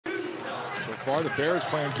far. The Bears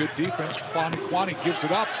playing good defense. Kwani gives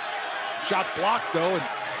it up. Shot blocked, though, and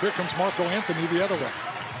here comes Marco Anthony the other way.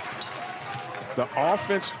 The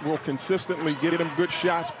offense will consistently get him good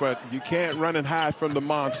shots, but you can't run and hide from the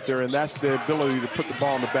monster, and that's the ability to put the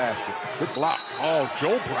ball in the basket. Good block. Oh,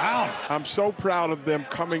 Joe Brown. I'm so proud of them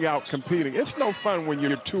coming out competing. It's no fun when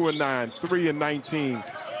you're 2-9,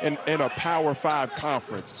 3-19 in a Power 5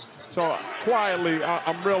 conference. So quietly,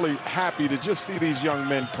 I'm really happy to just see these young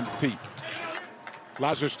men compete.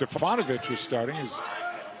 Lazar Stefanovic was starting.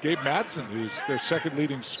 Gabe Madsen, who's their second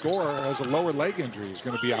leading scorer, has a lower leg injury. He's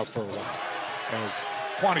going to be out for a while. As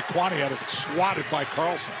Kwani had it swatted by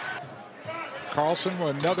Carlson. Carlson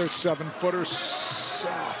with another 7-footer.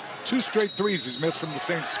 2 straight threes he's missed from the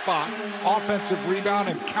same spot. Offensive rebound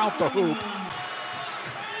and count the hoop.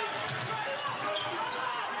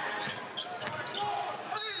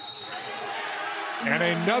 And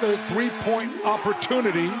another 3-point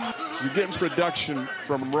opportunity. You're getting production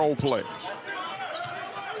from role players.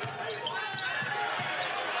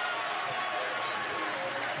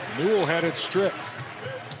 Newell had it stripped.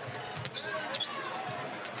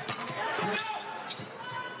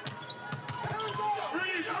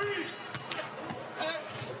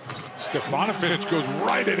 Stefanovic goes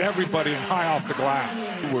right at everybody and high off the glass.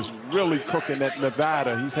 He was really cooking at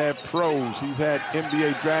Nevada. He's had pros. He's had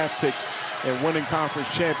NBA draft picks and winning conference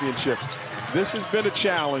championships. This has been a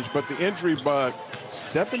challenge, but the injury bug,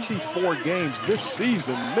 74 games this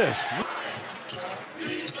season missed.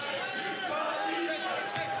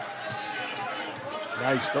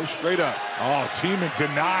 Nice, go straight up. Oh, teaming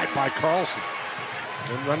denied by Carlson.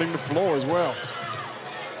 And running the floor as well.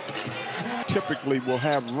 Typically will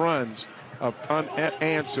have runs of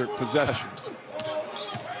unanswered possessions.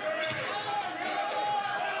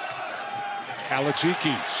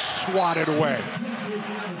 Alajiki swatted away.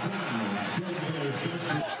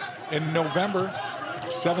 In November,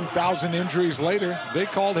 7,000 injuries later, they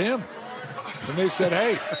called him. And they said,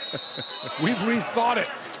 hey, we've rethought it.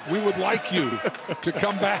 We would like you to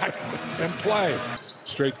come back and play.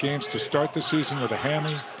 Straight games to start the season with a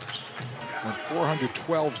hammy. And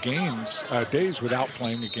 412 days without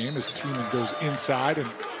playing a game as Tiemann goes inside. And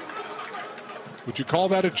would you call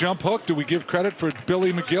that a jump hook? Do we give credit for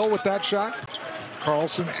Billy McGill with that shot?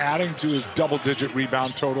 Carlson adding to his double-digit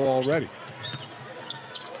rebound total already.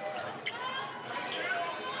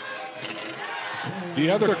 The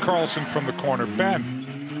other Carlson from the corner, Ben.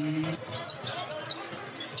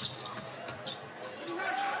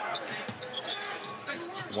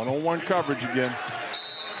 One-on-one coverage again.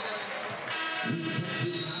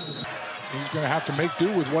 He's going to have to make do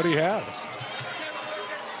with what he has.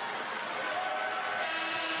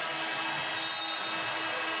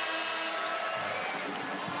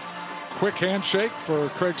 Quick handshake for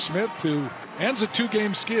Craig Smith, who ends a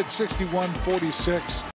 2-game skid, 61-46.